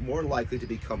girls more likely to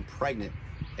become pregnant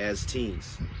as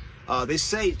teens. They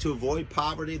say to avoid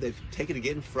poverty, they've taken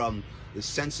again from the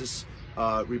census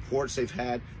reports they've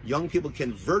had, young people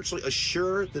can virtually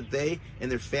assure that they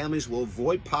and their families will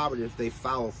avoid poverty if they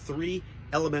follow 3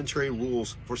 elementary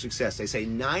rules for success. They say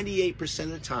 98%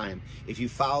 of the time, if you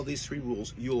follow these 3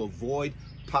 rules, you'll avoid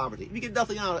poverty. If you get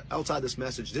nothing outside this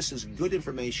message, this is good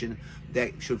information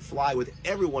that should fly with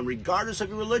everyone, regardless of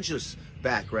your religious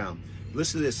background.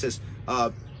 Listen to this. It says,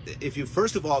 if you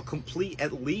first of all complete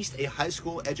at least a high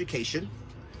school education,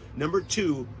 number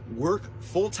 2, work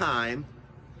full-time,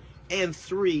 and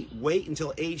 3, wait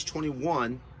until age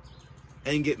 21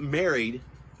 and get married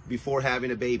before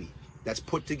having a baby. That's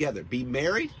put together. Be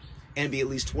married and be at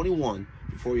least 21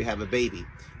 before you have a baby.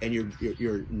 And you're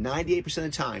 98% of the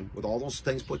time, with all those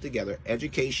things put together,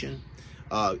 education,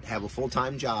 have a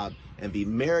full-time job, and be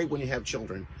married when you have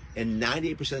children, and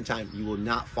 98% of the time you will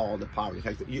not fall into poverty. In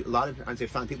fact, a lot of times they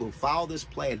find people who follow this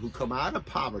plan, who come out of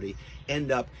poverty,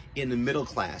 end up in the middle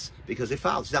class because they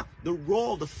follow this. Now, the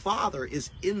role of the father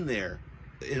is in there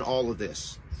in all of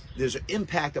this. There's an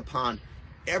impact upon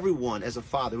everyone as a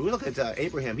father. We look at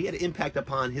Abraham. He had an impact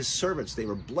upon his servants. They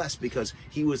were blessed because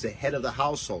he was the head of the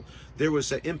household. There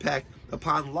was an impact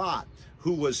upon Lot,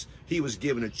 he was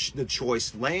given the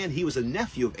choice land. He was a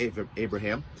nephew of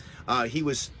Abraham. He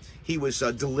was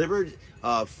delivered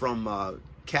from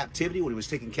captivity when he was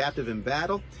taken captive in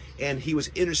battle, and he was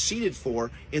interceded for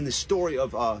in the story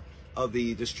of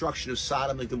the destruction of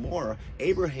Sodom and Gomorrah.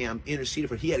 Abraham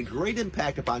interceded for. He had a great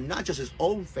impact upon not just his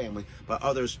own family, but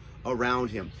others around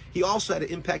him. He also had an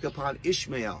impact upon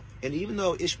Ishmael. And even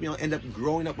though Ishmael ended up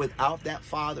growing up without that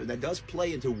father, that does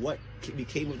play into what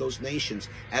became of those nations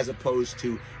as opposed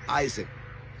to Isaac.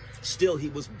 Still, he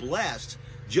was blessed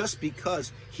just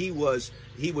because he was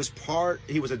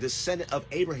a descendant of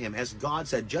Abraham. As God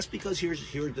said, just because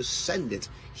you're a descendant,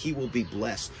 he will be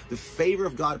blessed. The favor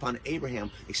of God upon Abraham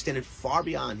extended far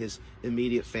beyond his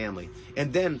immediate family.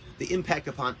 And then the impact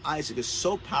upon Isaac is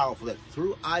so powerful that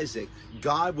through Isaac,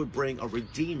 God would bring a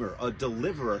redeemer, a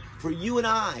deliverer for you and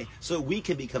I, so we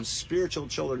can become spiritual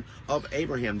children of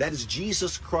Abraham. That is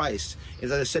Jesus Christ.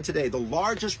 As I said today, the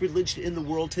largest religion in the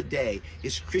world today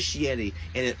is Christianity,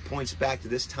 and it points back to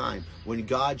this time when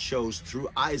God chose through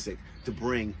Isaac to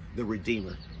bring the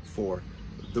Redeemer for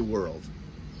the world.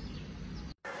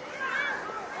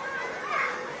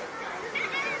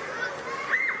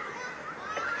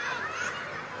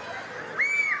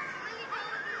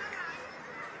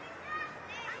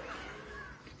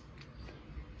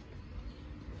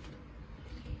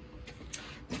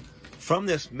 From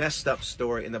this messed up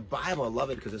story, in the Bible, I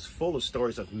love it because it's full of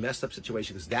stories of messed up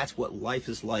situations, because that's what life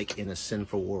is like in a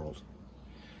sinful world.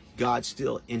 God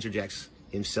still interjects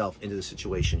himself into the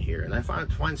situation here. And I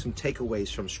find some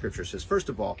takeaways from Scripture. It says, first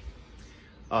of all,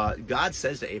 God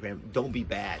says to Abraham, don't be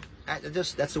bad.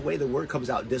 That's the way the word comes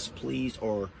out, displeased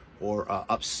or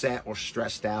upset or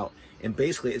stressed out. And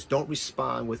basically, it's don't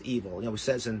respond with evil. You know, it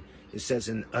says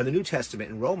in the New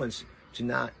Testament, in Romans, to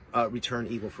not return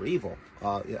evil for evil.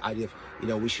 The idea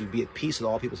of, we should be at peace with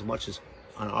all people as much as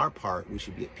on our part, we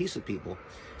should be at peace with people.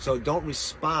 So don't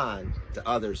respond to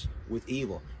others with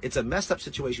evil. It's a messed up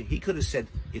situation. He could have said,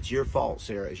 it's your fault,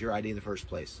 Sarah, it's your idea in the first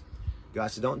place. God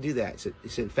said, don't do that. He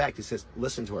said, in fact, he says,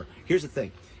 listen to her. Here's the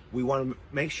thing. We want to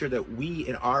make sure that we,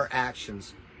 in our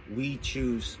actions, we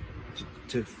choose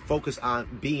to focus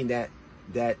on being that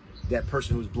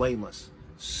person who's blameless.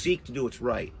 Seek to do what's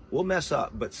right. We'll mess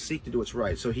up, but seek to do what's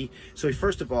right. So he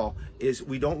first of all is,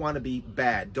 we don't want to be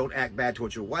bad. Don't act bad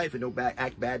towards your wife, and don't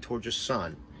act bad towards your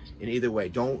son. In either way,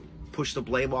 don't push the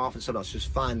blame off on someone else.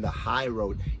 Just find the high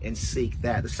road and seek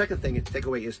that. The second thing to take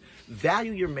away is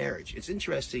value your marriage. It's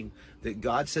interesting that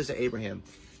God says to Abraham,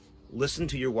 listen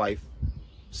to your wife,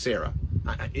 Sarah.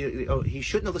 He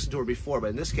shouldn't have listened to her before, but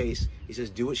in this case, he says,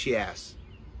 do what she asks.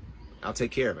 I'll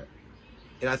take care of it.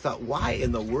 And I thought, why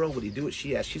in the world would he do what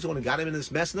she asked? She's the one who got him in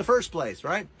this mess in the first place,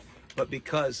 right? But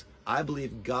because I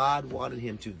believe God wanted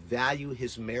him to value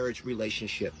his marriage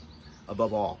relationship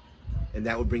above all. And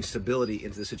that would bring stability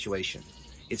into the situation.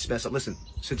 It's messed up. Listen,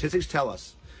 statistics tell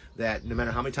us that no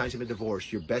matter how many times you've been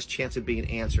divorced, your best chance of being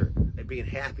answered and being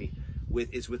happy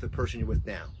is with the person you're with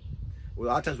now. Well, a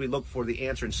lot of times we look for the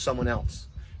answer in someone else.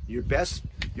 Your best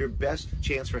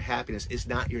chance for happiness is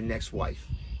not your next wife.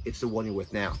 It's the one you're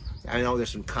with now. I know there's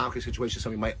some complicated situations.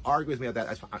 Some of you might argue with me about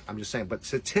that. I'm just saying. But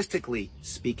statistically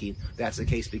speaking, that's the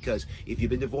case, because if you've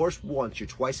been divorced once, you're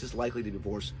twice as likely to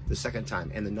divorce the second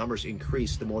time. And the numbers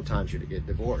increase the more times you get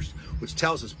divorced, which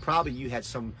tells us probably you had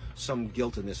some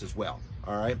guilt in this as well.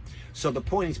 All right? So the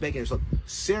point he's making is, look,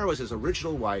 Sarah was his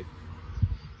original wife.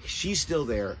 She's still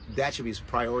there. That should be his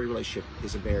priority relationship,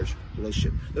 is a marriage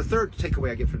relationship. The third takeaway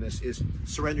I get from this is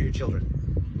surrender your children.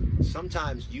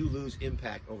 Sometimes you lose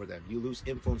impact over them. You lose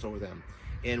influence over them.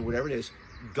 And whatever it is,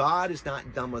 God is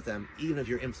not done with them, even if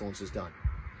your influence is done.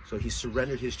 So he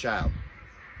surrendered his child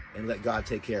and let God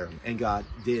take care of him. And God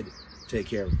did take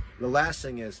care of him. The last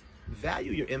thing is,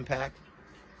 value your impact.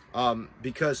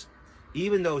 Because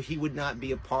even though he would not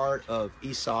be a part of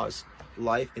Esau's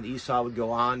life, and Esau would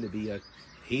go on to be a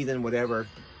heathen, whatever,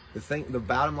 the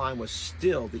bottom line was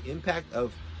still the impact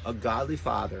of a godly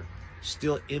father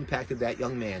still impacted that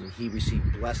young man, and he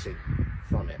received blessing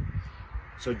from it.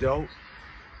 So don't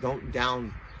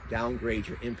downgrade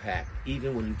your impact,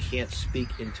 even when you can't speak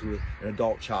into an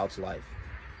adult child's life.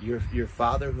 Your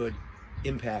fatherhood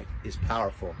impact is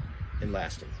powerful and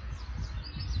lasting.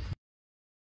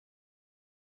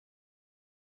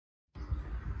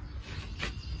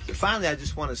 Finally, I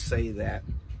just want to say that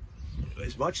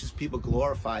as much as people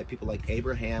glorify people like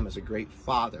Abraham as a great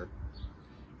father,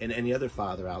 and any other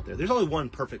father out there, there's only one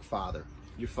perfect father,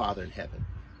 your Father in heaven.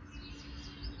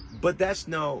 But that's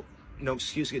no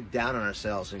excuse to get down on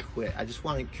ourselves and quit. I just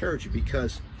want to encourage you,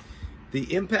 because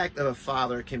the impact of a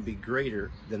father can be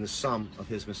greater than the sum of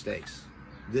his mistakes.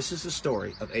 This is the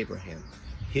story of Abraham.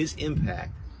 His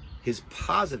impact, his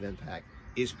positive impact,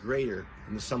 is greater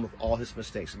than the sum of all his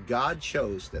mistakes. God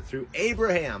chose that through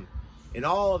Abraham, in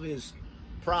all of his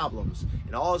problems,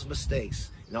 in all his mistakes,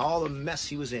 in all the mess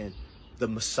he was in, the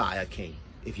Messiah came.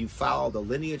 If you follow the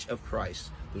lineage of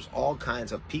Christ, there's all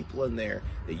kinds of people in there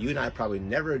that you and I probably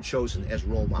never had chosen as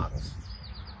role models.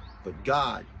 But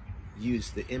God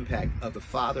used the impact of this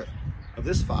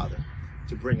father,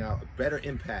 to bring out a better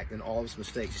impact than all of his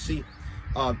mistakes. You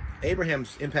see,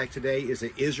 Abraham's impact today is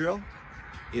that Israel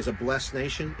is a blessed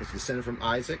nation. It's descended from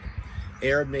Isaac.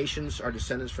 Arab nations are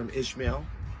descendants from Ishmael,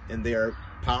 and they are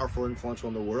powerful, influential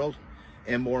in the world.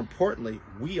 And more importantly,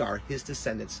 we are his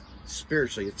descendants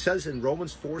spiritually. It says in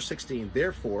Romans 4:16,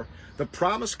 therefore, the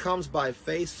promise comes by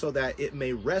faith, so that it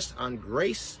may rest on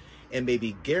grace and may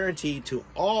be guaranteed to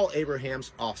all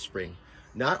Abraham's offspring,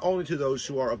 not only to those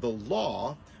who are of the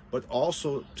law, but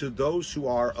also to those who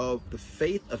are of the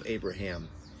faith of Abraham.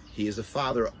 He is the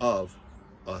father of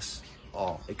us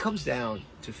all. It comes down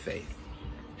to faith.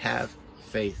 Have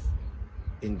faith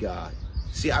in God.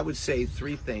 See, I would say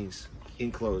three things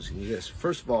in closing. This: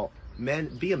 first of all,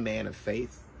 men, be a man of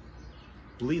faith.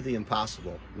 Believe the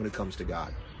impossible when it comes to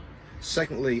God.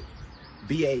 Secondly,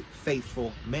 be a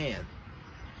faithful man.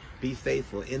 Be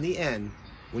faithful. In the end,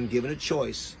 when given a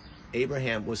choice,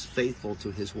 Abraham was faithful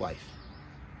to his wife.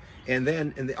 And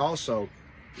also,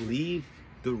 leave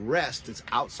the rest that's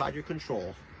outside your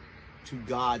control to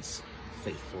God's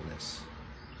faithfulness.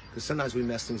 Because sometimes we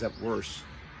mess things up worse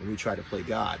when we try to play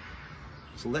God.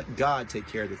 So let God take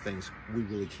care of the things we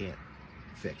really can't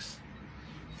fix.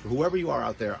 For whoever you are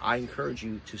out there, I encourage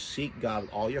you to seek God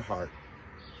with all your heart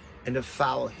and to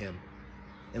follow him.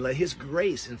 And let his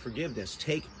grace and forgiveness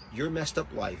take your messed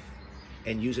up life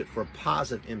and use it for a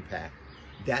positive impact.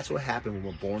 That's what happened when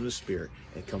we're born of the Spirit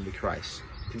and come to Christ.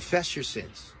 Confess your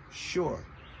sins. Sure.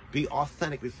 Be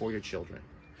authentic before your children.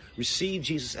 Receive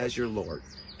Jesus as your Lord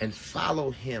and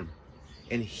follow him.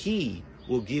 And he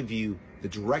will give you the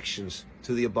directions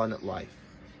to the abundant life.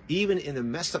 Even in the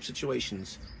messed up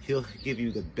situations, he'll give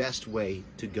you the best way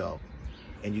to go.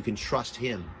 And you can trust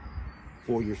him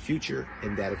for your future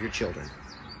and that of your children.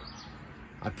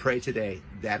 I pray today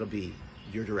that'll be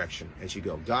your direction as you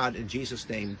go. God, in Jesus'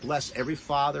 name, bless every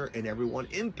father and everyone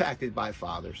impacted by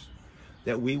fathers,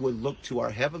 that we would look to our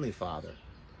Heavenly Father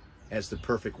as the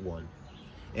perfect one.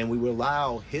 And we will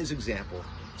allow his example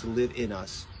to live in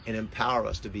us and empower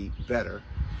us to be better.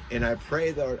 And I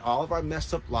pray that all of our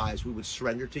messed up lives we would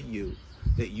surrender to you,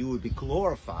 that you would be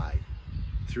glorified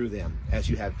through them as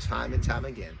you have time and time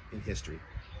again in history.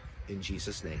 In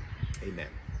Jesus' name, amen.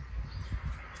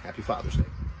 Happy Father's Day.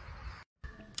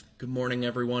 Good morning,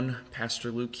 everyone.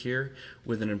 Pastor Luke here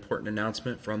with an important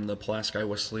announcement from the Pulaski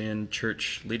Wesleyan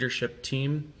Church leadership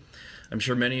team. I'm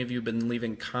sure many of you have been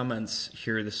leaving comments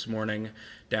here this morning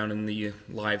down in the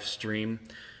live stream.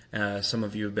 Some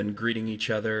of you have been greeting each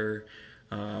other,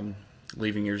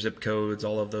 leaving your zip codes,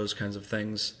 all of those kinds of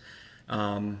things.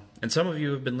 And some of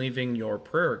you have been leaving your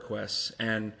prayer requests,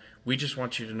 and we just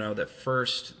want you to know that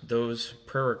first, those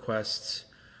prayer requests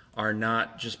are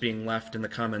not just being left in the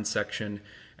comments section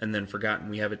and then forgotten.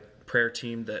 We have a prayer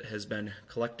team that has been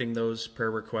collecting those prayer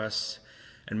requests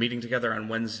and meeting together on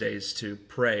Wednesdays to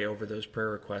pray over those prayer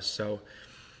requests. So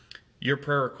your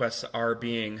prayer requests are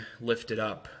being lifted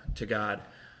up to God.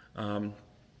 And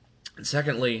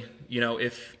secondly,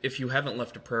 if you haven't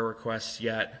left a prayer request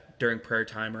yet during prayer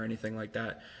time or anything like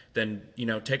that, then,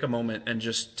 take a moment and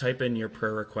just type in your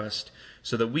prayer request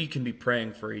so that we can be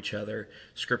praying for each other.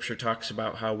 Scripture talks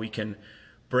about how we can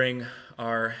bring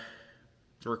our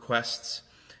requests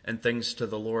and things to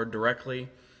the Lord directly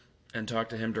and talk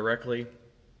to him directly.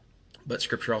 But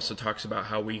Scripture also talks about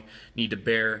how we need to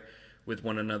bear with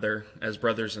one another as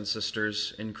brothers and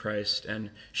sisters in Christ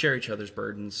and share each other's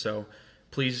burdens. So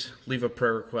please leave a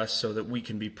prayer request so that we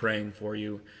can be praying for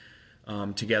you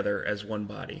together as one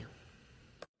body.